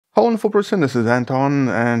Hello InfoPerson, this is Anton,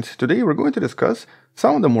 and today we're going to discuss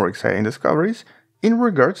some of the more exciting discoveries in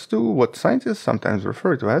regards to what scientists sometimes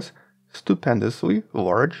refer to as stupendously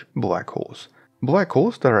large black holes. Black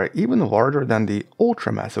holes that are even larger than the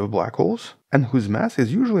ultramassive black holes, and whose mass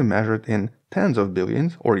is usually measured in tens of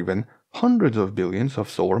billions or even hundreds of billions of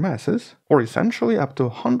solar masses, or essentially up to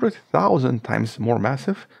 100,000 times more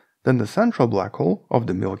massive than the central black hole of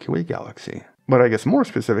the Milky Way galaxy. But I guess more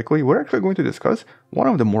specifically, we're actually going to discuss one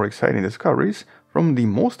of the more exciting discoveries from the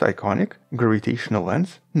most iconic gravitational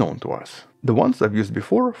lens known to us. The ones I've used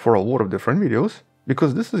before for a lot of different videos,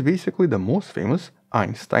 because this is basically the most famous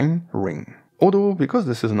Einstein ring. Although, because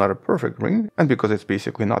this is not a perfect ring, and because it's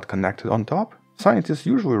basically not connected on top, scientists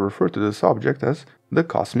usually refer to this object as the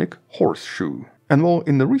cosmic horseshoe. And well,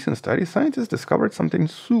 in the recent study, scientists discovered something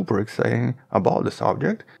super exciting about this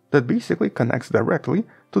object that basically connects directly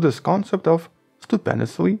to this concept of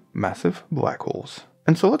stupendously massive black holes.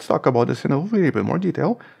 And so let's talk about this in a little bit more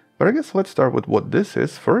detail, but I guess let's start with what this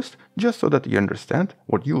is first, just so that you understand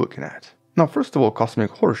what you're looking at. Now, first of all, cosmic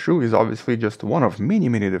horseshoe is obviously just one of many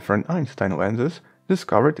different Einstein lenses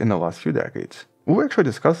discovered in the last few decades. We've actually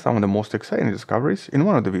discussed some of the most exciting discoveries in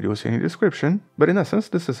one of the videos in the description, but in essence,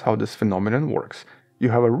 this is how this phenomenon works. You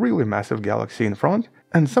have a really massive galaxy in front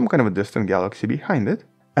and some kind of a distant galaxy behind it,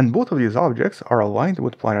 and both of these objects are aligned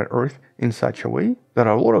with planet Earth in such a way that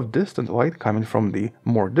a lot of distant light coming from the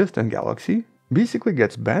more distant galaxy basically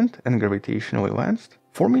gets bent and gravitationally lensed,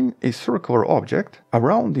 forming a circular object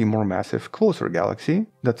around the more massive closer galaxy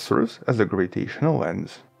that serves as a gravitational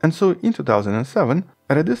lens. And so in 2007,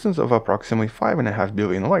 at a distance of approximately 5.5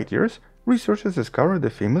 billion light-years, researchers discovered the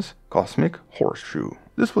famous cosmic horseshoe.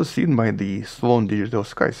 This was seen by the Sloan Digital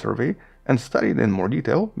Sky Survey and studied in more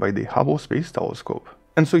detail by the Hubble Space Telescope.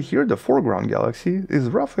 And so here the foreground galaxy is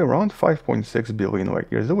roughly around 5.6 billion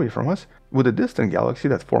light-years away from us, with the distant galaxy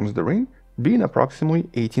that forms the ring being approximately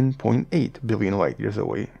 18.8 billion light-years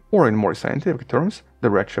away. Or in more scientific terms, the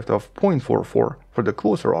redshift of 0.44 for the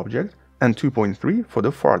closer object and 2.3 for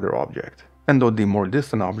the farther object. And though the more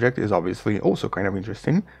distant object is obviously also kind of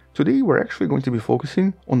interesting, today we're actually going to be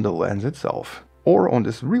focusing on the lens itself, or on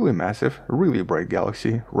this really massive, really bright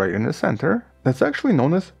galaxy right in the center that's actually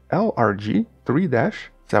known as LRG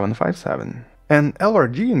 3-757. And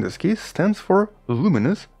LRG in this case stands for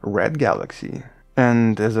Luminous Red Galaxy.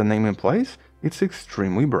 And as the name implies, it's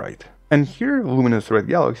extremely bright. And here, luminous red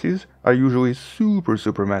galaxies are usually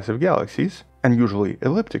super massive galaxies, and usually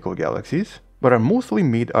elliptical galaxies, but are mostly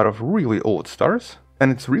made out of really old stars,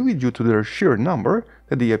 and it's really due to their sheer number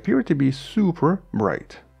that they appear to be super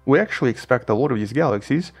bright. We actually expect a lot of these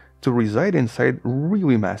galaxies to reside inside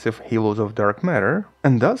really massive halos of dark matter,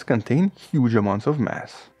 and thus contain huge amounts of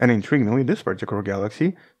mass. And intriguingly, this particular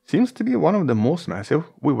galaxy seems to be one of the most massive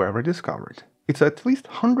we've ever discovered. It's at least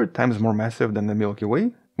 100 times more massive than the Milky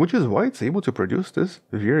Way, which is why it's able to produce this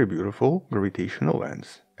very beautiful gravitational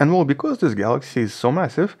lens. And well, because this galaxy is so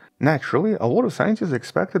massive, naturally a lot of scientists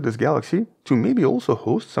expected this galaxy to maybe also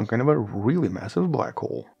host some kind of a really massive black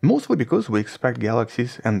hole. Mostly because we expect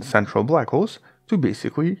galaxies and central black holes to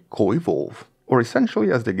basically co-evolve. Or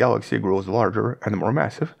essentially, as the galaxy grows larger and more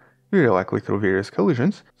massive, very likely through various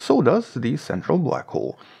collisions, so does the central black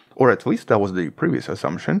hole. Or at least that was the previous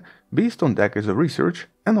assumption, based on decades of research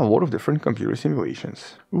and a lot of different computer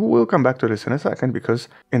simulations. We'll come back to this in a second, because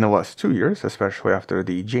in the last 2 years, especially after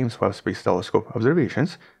the James Webb Space Telescope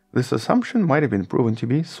observations, this assumption might have been proven to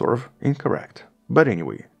be sort of incorrect. But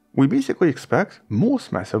anyway, we basically expect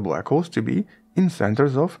most massive black holes to be in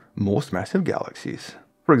centers of most massive galaxies.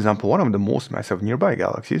 For example, one of the most massive nearby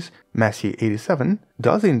galaxies, Messier 87,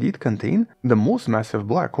 does indeed contain the most massive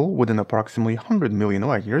black hole within approximately 100 million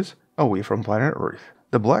light-years away from planet Earth.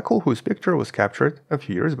 The black hole whose picture was captured a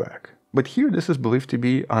few years back. But here this is believed to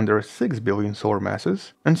be under 6 billion solar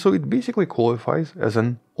masses, and so it basically qualifies as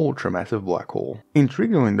an ultramassive black hole.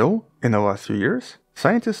 Intriguingly though, in the last few years,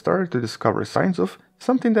 scientists started to discover signs of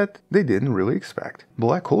something that they didn't really expect.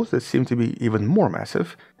 Black holes that seem to be even more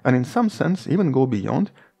massive, and in some sense even go beyond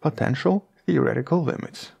potential theoretical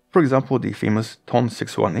limits. For example, the famous TON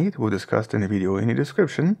 618 we discussed in the video in the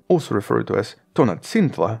description, also referred to as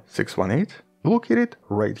Tonacintla 618, located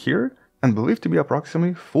right here and believed to be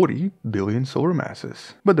approximately 40 billion solar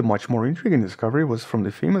masses. But the much more intriguing discovery was from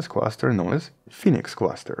the famous cluster known as Phoenix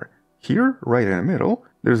Cluster. Here, right in the middle,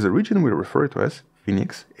 there's a region we refer to as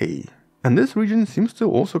Phoenix A. And this region seems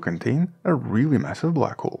to also contain a really massive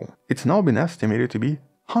black hole. It's now been estimated to be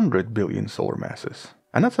 100 billion solar masses.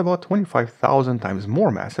 And that's about 25,000 times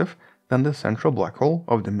more massive than the central black hole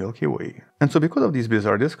of the Milky Way. And so because of these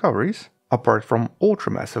bizarre discoveries, apart from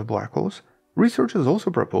ultramassive black holes, Researchers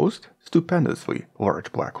also proposed stupendously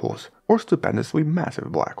large black holes, or stupendously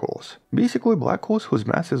massive black holes. Basically black holes whose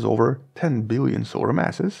mass is over 10 billion solar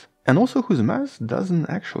masses, and also whose mass doesn't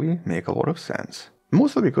actually make a lot of sense.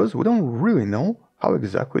 Mostly because we don't really know how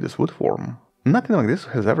exactly this would form. Nothing like this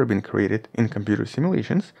has ever been created in computer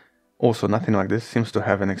simulations. Also, nothing like this seems to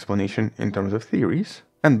have an explanation in terms of theories.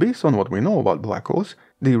 And based on what we know about black holes,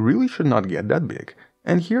 they really should not get that big.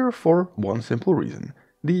 And here for one simple reason,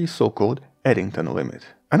 the so-called Eddington limit.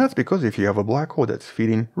 And that's because if you have a black hole that's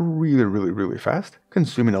feeding really fast,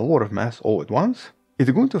 consuming a lot of mass all at once, it's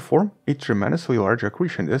going to form a tremendously large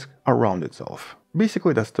accretion disk around itself.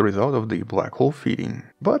 Basically, that's the result of the black hole feeding.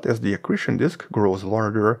 But as the accretion disk grows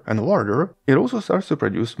larger and larger, it also starts to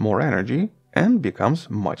produce more energy and becomes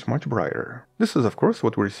much brighter. This is of course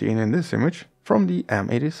what we're seeing in this image from the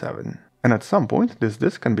M87. And at some point, this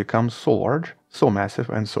disk can become so large, so massive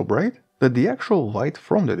and so bright that the actual light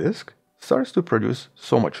from the disk starts to produce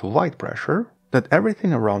so much light pressure that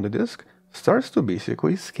everything around the disk starts to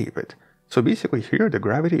basically escape it. So basically here the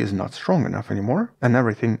gravity is not strong enough anymore, and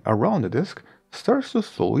everything around the disk starts to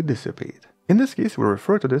slowly dissipate. In this case, we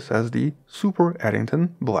refer to this as the super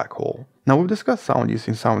Eddington black hole. Now, we've discussed some of these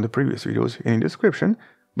in some of the previous videos in the description,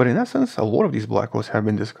 but in essence, a lot of these black holes have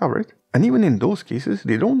been discovered, and even in those cases,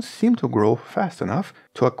 they don't seem to grow fast enough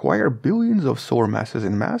to acquire billions of solar masses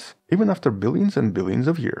in mass, even after billions and billions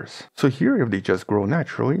of years. So here, if they just grow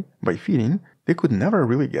naturally, by feeding, they could never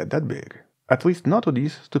really get that big. At least not to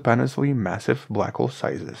these stupendously massive black hole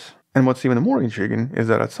sizes. And what's even more intriguing is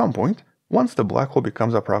that at some point, once the black hole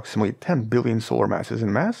becomes approximately 10 billion solar masses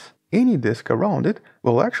in mass, any disk around it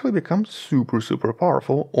will actually become super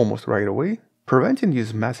powerful almost right away, preventing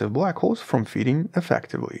these massive black holes from feeding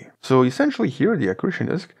effectively. So essentially here the accretion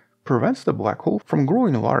disk prevents the black hole from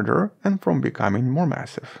growing larger and from becoming more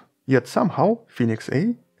massive. Yet somehow Phoenix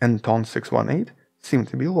A and Anton 618 seem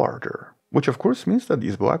to be larger, which of course means that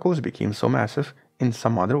these black holes became so massive in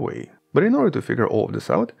some other way. But in order to figure all of this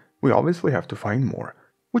out, we obviously have to find more,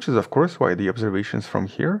 which is of course why the observations from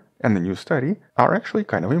here and the new study are actually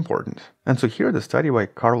kind of important. And so here the study by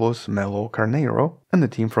Carlos Melo Carneiro and the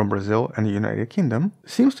team from Brazil and the United Kingdom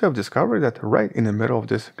seems to have discovered that right in the middle of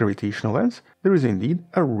this gravitational lens there is indeed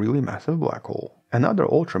a really massive black hole. Another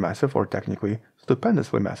ultramassive, or technically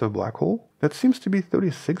stupendously massive black hole that seems to be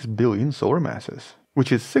 36 billion solar masses,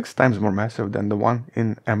 which is 6 times more massive than the one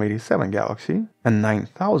in M87 galaxy and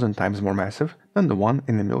 9,000 times more massive than the one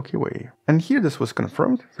in the Milky Way. And here this was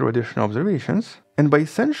confirmed through additional observations and by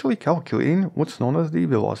essentially calculating what's known as the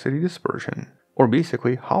velocity dispersion, or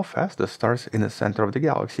basically how fast the stars in the center of the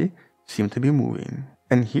galaxy seem to be moving.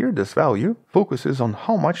 And here this value focuses on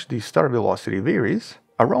how much the star velocity varies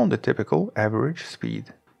around the typical average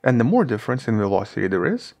speed. And the more difference in velocity there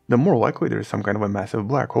is, the more likely there is some kind of a massive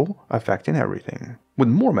black hole affecting everything, with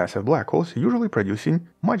more massive black holes usually producing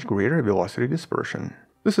much greater velocity dispersion.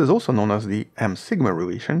 This is also known as the M-sigma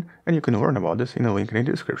relation, and you can learn about this in a link in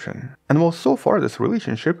the description. And while so far this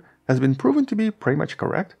relationship has been proven to be pretty much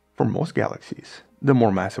correct for most galaxies. The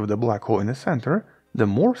more massive the black hole in the center, the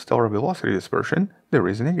more stellar velocity dispersion there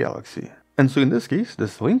is in a galaxy. And so in this case,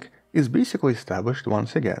 this link is basically established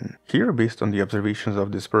once again. Here, based on the observations of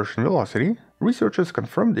dispersion velocity, researchers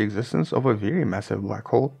confirmed the existence of a very massive black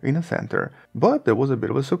hole in the center. But there was a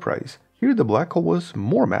bit of a surprise. Here the black hole was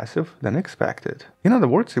more massive than expected. In other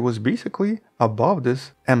words, it was basically above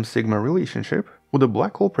this M-sigma relationship, with the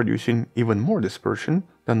black hole producing even more dispersion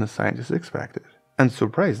than the scientists expected. And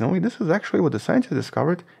surprisingly, this is actually what the scientists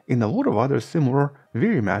discovered in a lot of other similar,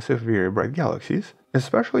 very massive, very bright galaxies,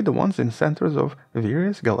 especially the ones in centers of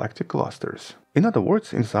various galactic clusters. In other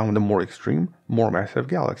words, in some of the more extreme, more massive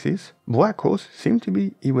galaxies, black holes seem to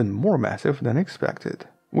be even more massive than expected,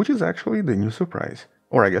 which is actually the new surprise,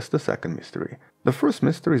 or I guess the second mystery. The first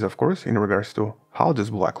mystery is of course in regards to how this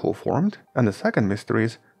black hole formed, and the second mystery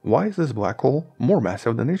is why is this black hole more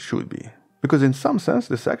massive than it should be? Because in some sense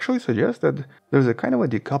this actually suggests that there's a kind of a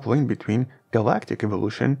decoupling between galactic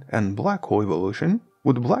evolution and black hole evolution,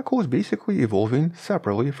 with black holes basically evolving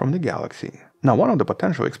separately from the galaxy. Now, one of the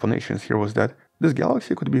potential explanations here was that this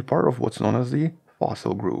galaxy could be part of what's known as the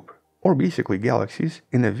fossil group, or basically galaxies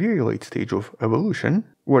in a very late stage of evolution,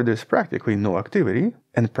 where there's practically no activity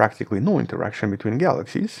and practically no interaction between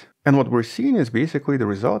galaxies, and what we're seeing is basically the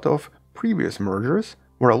result of previous mergers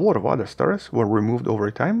where a lot of other stars were removed over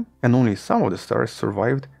time and only some of the stars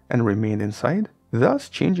survived and remained inside, thus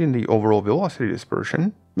changing the overall velocity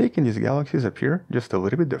dispersion, making these galaxies appear just a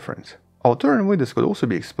little bit different. Alternatively, this could also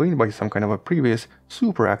be explained by some kind of a previous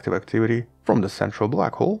superactive activity from the central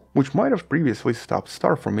black hole, which might have previously stopped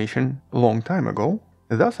star formation a long time ago,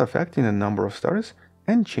 thus affecting a number of stars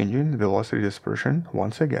and changing the velocity dispersion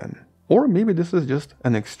once again. Or maybe this is just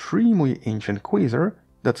an extremely ancient quasar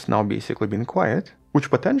that's now basically been quiet, which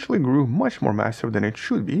potentially grew much more massive than it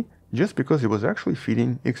should be, just because it was actually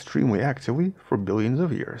feeding extremely actively for billions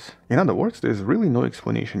of years. In other words, there's really no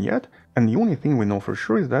explanation yet, and the only thing we know for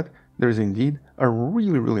sure is that there's indeed a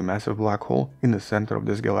really massive black hole in the center of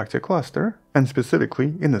this galactic cluster, and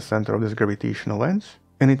specifically in the center of this gravitational lens,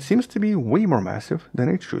 and it seems to be way more massive than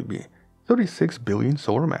it should be, 36 billion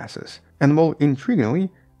solar masses. And while intriguingly,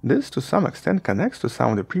 this to some extent connects to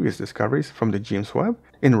some of the previous discoveries from the James Webb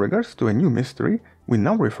in regards to a new mystery we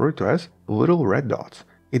now refer to as little red dots,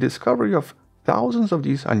 a discovery of thousands of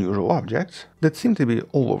these unusual objects that seem to be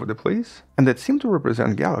all over the place and that seem to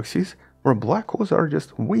represent galaxies where black holes are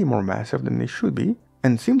just way more massive than they should be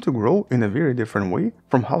and seem to grow in a very different way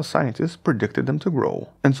from how scientists predicted them to grow.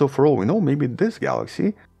 And so for all we know, maybe this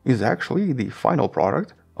galaxy is actually the final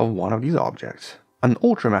product of one of these objects. An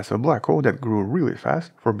ultramassive black hole that grew really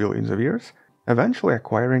fast for billions of years, eventually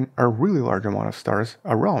acquiring a really large amount of stars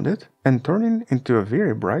around it and turning into a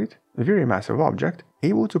very bright, very massive object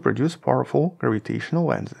able to produce powerful gravitational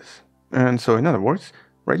lenses. And so in other words,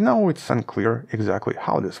 right now it's unclear exactly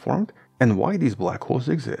how this formed and why these black holes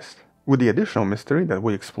exist, with the additional mystery that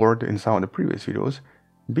we explored in some of the previous videos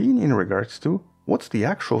being in regards to what's the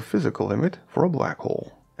actual physical limit for a black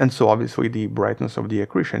hole. And so obviously the brightness of the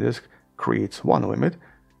accretion disk creates one limit,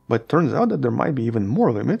 but turns out that there might be even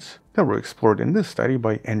more limits that were explored in this study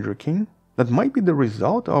by Andrew King that might be the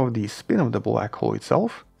result of the spin of the black hole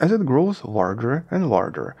itself as it grows larger and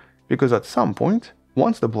larger, because at some point,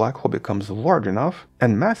 once the black hole becomes large enough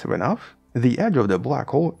and massive enough, the edge of the black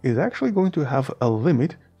hole is actually going to have a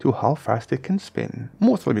limit to how fast it can spin,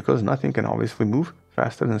 mostly because nothing can obviously move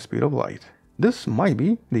faster than the speed of light. This might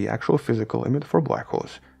be the actual physical limit for black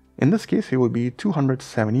holes. In this case, it would be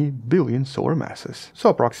 270 billion solar masses, so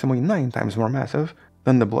approximately 9 times more massive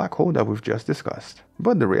than the black hole that we've just discussed.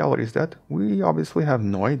 But the reality is that we obviously have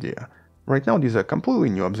no idea. Right now, these are completely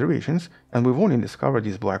new observations, and we've only discovered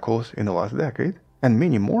these black holes in the last decade, and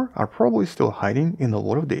many more are probably still hiding in a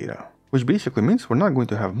lot of data. Which basically means we're not going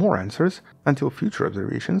to have more answers until future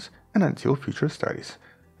observations and until future studies.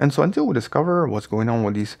 And so until we discover what's going on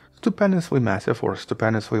with these stupendously massive or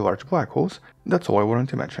stupendously large black holes, that's all I wanted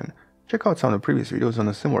to mention. Check out some of the previous videos on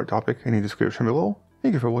a similar topic in the description below.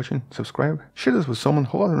 Thank you for watching, subscribe, share this with someone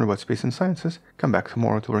who loves to learn about space and sciences, come back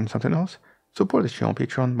tomorrow to learn something else, support this channel on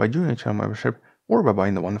Patreon by joining the channel membership or by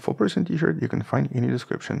buying the Wonderful Person t-shirt you can find in the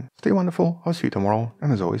description. Stay wonderful, I'll see you tomorrow,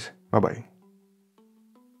 and as always, bye bye.